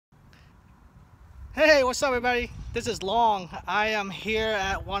Hey, what's up, everybody? This is Long. I am here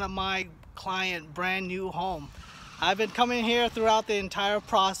at one of my client brand new home. I've been coming here throughout the entire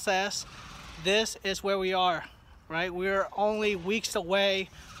process. This is where we are, right? We're only weeks away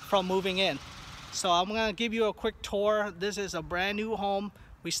from moving in. So I'm gonna give you a quick tour. This is a brand new home.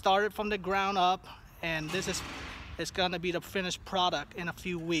 We started from the ground up, and it's gonna be the finished product in a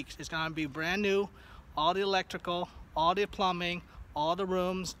few weeks. It's gonna be brand new, all the electrical, all the plumbing, all the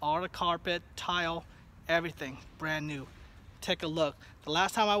rooms, all the carpet, tile, everything brand new. Take a look. The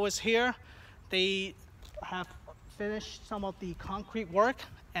last time I was here, they have finished some of the concrete work,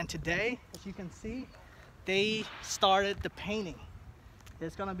 and today, as you can see, they started the painting.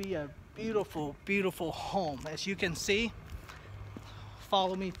 It's gonna be a beautiful, beautiful home. As you can see,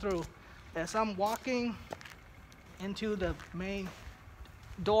 follow me through. As I'm walking into the main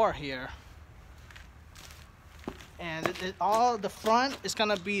door here, and all the front is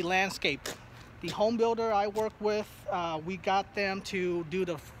gonna be landscaped. The home builder I work with, we got them to do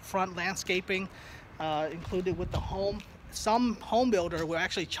the front landscaping included with the home. Some home builder will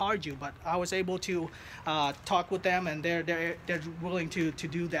actually charge you, but I was able to talk with them, and they're willing to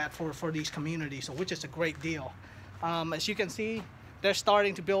do that for these communities, so which is a great deal. As you can see, they're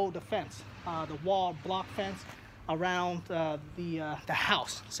starting to build the fence, the wall block fence around the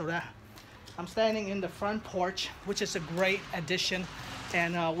house. So that I'm standing in the front porch, which is a great addition,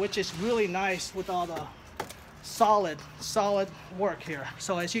 and which is really nice with all the solid work here.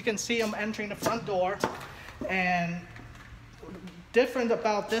 So as you can see, I'm entering the front door, and different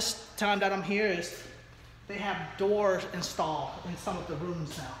about this time that I'm here is they have doors installed in some of the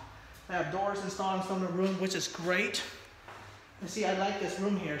rooms now. They have doors installed in some of the rooms, which is great. You see, I like this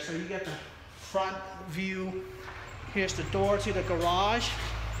room here. So you get the front view. Here's the door to the garage.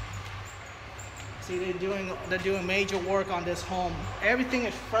 See, they're doing major work on this home. Everything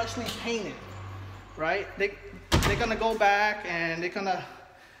is freshly painted, right? They're gonna go back and they're gonna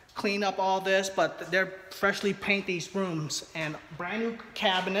clean up all this, but they're freshly paint these rooms, and brand new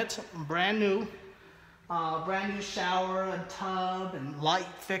cabinets, brand new shower and tub and light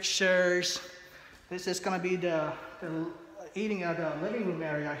fixtures. This is gonna be the living room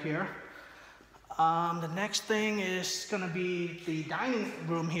area here. The next thing is gonna be the dining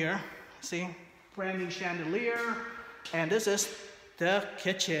room here. See, brand new chandelier, and this is the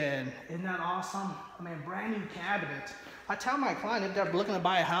kitchen. Isn't that awesome? I mean, brand new cabinets. I tell my client, if they're looking to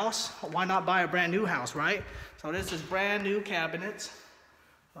buy a house, why not buy a brand new house, right? So this is brand new cabinets,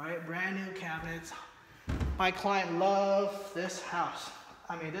 right? Brand new cabinets. My client loves this house.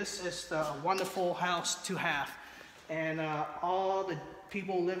 I mean, this is a wonderful house to have. And all the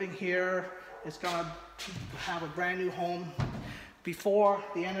people living here is gonna have a brand new home before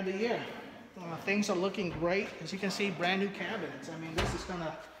the end of the year. Things are looking great. As you can see, brand new cabinets. I mean, this is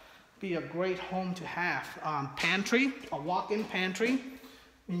gonna be a great home to have. Pantry, a walk-in pantry.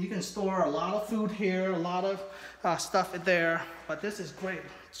 I mean, you can store a lot of food here, a lot of stuff in there, but this is great.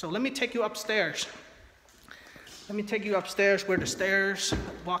 So let me take you upstairs. Let me take you upstairs where the stairs,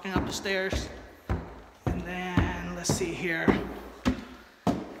 walking up the stairs. And then let's see here.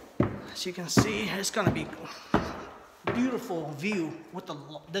 As you can see, it's gonna be beautiful view with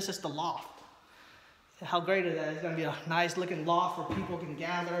this is the loft. How great is that? It's gonna be a nice looking loft where people can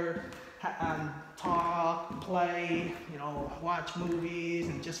gather and talk, play, you know, watch movies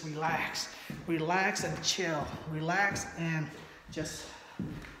and just relax. Relax and chill. Relax and just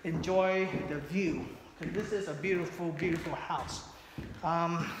enjoy the view. Because this is a beautiful, beautiful house.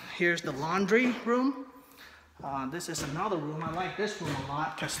 Here's the laundry room. This is another room. I like this room a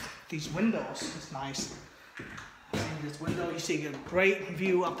lot because these windows is nice. In this window, you see a great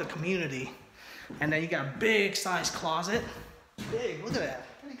view of the community. And then you got a big size closet. Big, look at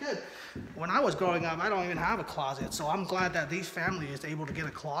that, pretty good. When I was growing up, I don't even have a closet. So I'm glad that these families is able to get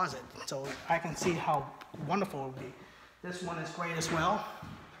a closet. So I can see how wonderful it would be. This one is great as well.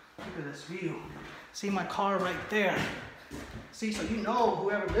 Look at this view. See my car right there. See, so you know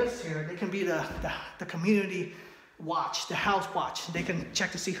whoever lives here, they can be the community watch, the house watch. They can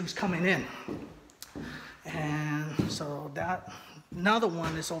check to see who's coming in. And so that, another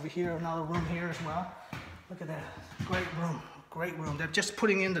one is over here, another room here as well. Look at that, great room, great room. They're just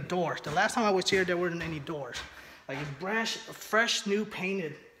putting in the doors. The last time I was here, there weren't any doors. Like fresh new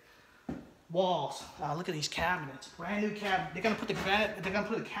painted walls. Look at these cabinets, brand new cabinet. They're gonna put the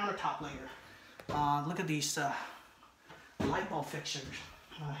countertop later. Look at these light bulb fixtures.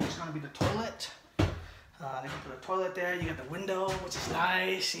 Here's gonna be the toilet. They can put a toilet there. You got the window, which is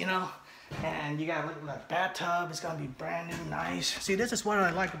nice, you know. And you got a bathtub, it's gonna be brand new, nice. See, this is what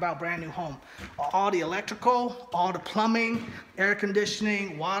I like about brand new home. All the electrical, all the plumbing, air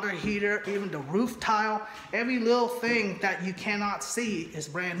conditioning, water heater, even the roof tile, every little thing that you cannot see is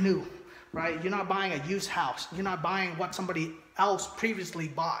brand new, right? You're not buying a used house. You're not buying what somebody else previously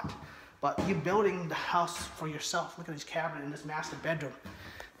bought, but you're building the house for yourself. Look at this cabinet in this master bedroom.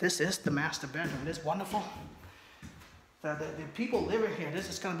 This is the master bedroom. It's wonderful. The people living here, this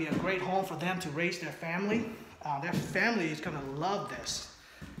is going to be a great home for them to raise their family. Their family is going to love this.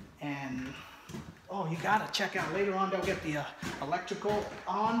 And, oh, you got to check out. Later on, they'll get the electrical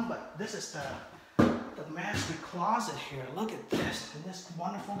on, but this is the master closet here. Look at this. Isn't this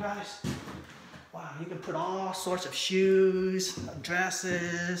wonderful, guys? Wow, you can put all sorts of shoes,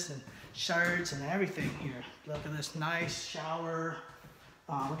 dresses, and shirts, and everything here. Look at this nice shower.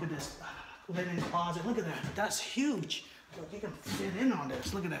 Look at this linen closet. Look at that. That's huge. Look, you can fit in on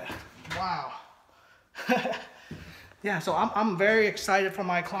this. Look at that. Wow. Yeah, so I'm very excited for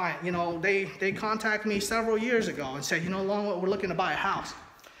my client. You know, they contacted me several years ago and said, you know, Long, we're looking to buy a house.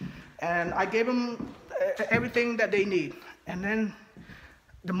 And I gave them everything that they need. And then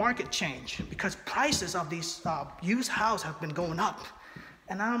the market changed because prices of these used houses have been going up.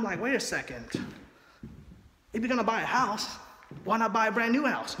 And now I'm like, wait a second. If you're gonna buy a house, why not buy a brand new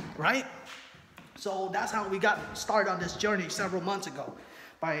house, right? So that's how we got started on this journey several months ago,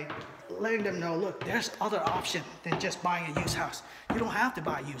 by letting them know, look, there's other option than just buying a used house. You don't have to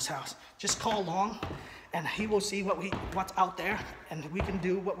buy a used house. Just call Long and he will see what's out there, and we can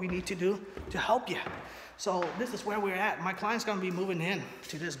do what we need to do to help you. So this is where we're at. My client's gonna be moving in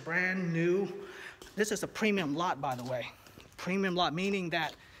to this brand new, this is a premium lot, by the way. Premium lot, meaning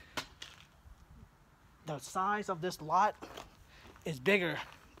that the size of this lot is bigger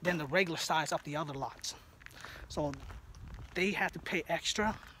than the regular size of the other lots. So they had to pay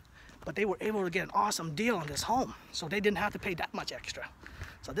extra, but they were able to get an awesome deal on this home. So they didn't have to pay that much extra.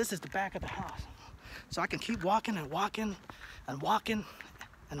 So this is the back of the house. So I can keep walking and walking and walking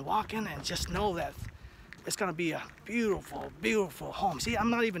and walking and just know that it's gonna be a beautiful, beautiful home. See, I'm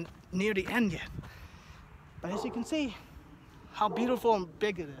not even near the end yet. But as you can see, how beautiful and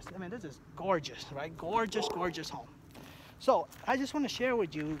big it is. I mean, this is gorgeous, right? Gorgeous, gorgeous home. So I just want to share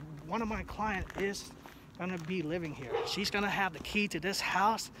with you, one of my clients is gonna be living here. She's gonna have the key to this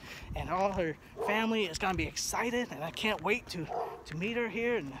house, and all her family is gonna be excited, and I can't wait to meet her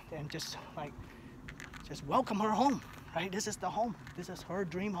here and just welcome her home, right? This is the home. This is her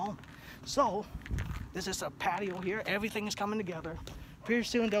dream home. So this is a patio here. Everything is coming together. Pretty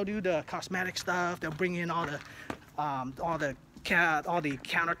soon they'll do the cosmetic stuff. They'll bring in all the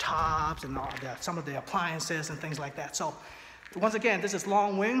countertops and some of the appliances and things like that. So once again, this is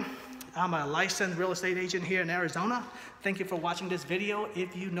Long Nguyen. I'm a licensed real estate agent here in Arizona. Thank you for watching this video.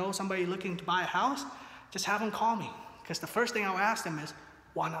 If you know somebody looking to buy a house, just have them call me, because the first thing I'll ask them is,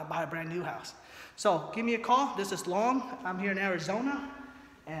 why not buy a brand new house? So give me a call. This is Long. I'm here in Arizona,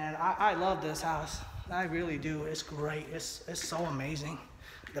 and I love this house. I really do. It's great. It's so amazing.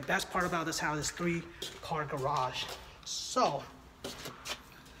 The best part about this house is 3-car garage. So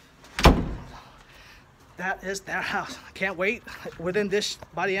that is their house. I can't wait.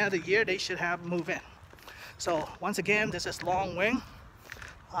 By the end of the year, they should have move in. So once again, this is Long Nguyen.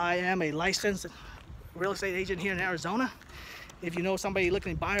 I am a licensed real estate agent here in Arizona. If you know somebody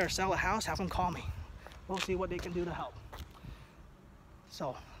looking to buy or sell a house, have them call me. We'll see what they can do to help.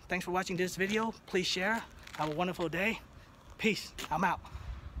 So thanks for watching this video. Please share. Have a wonderful day. Peace. I'm out.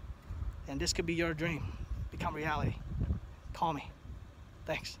 And this could be your dream become reality. Call me.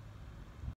 Thanks.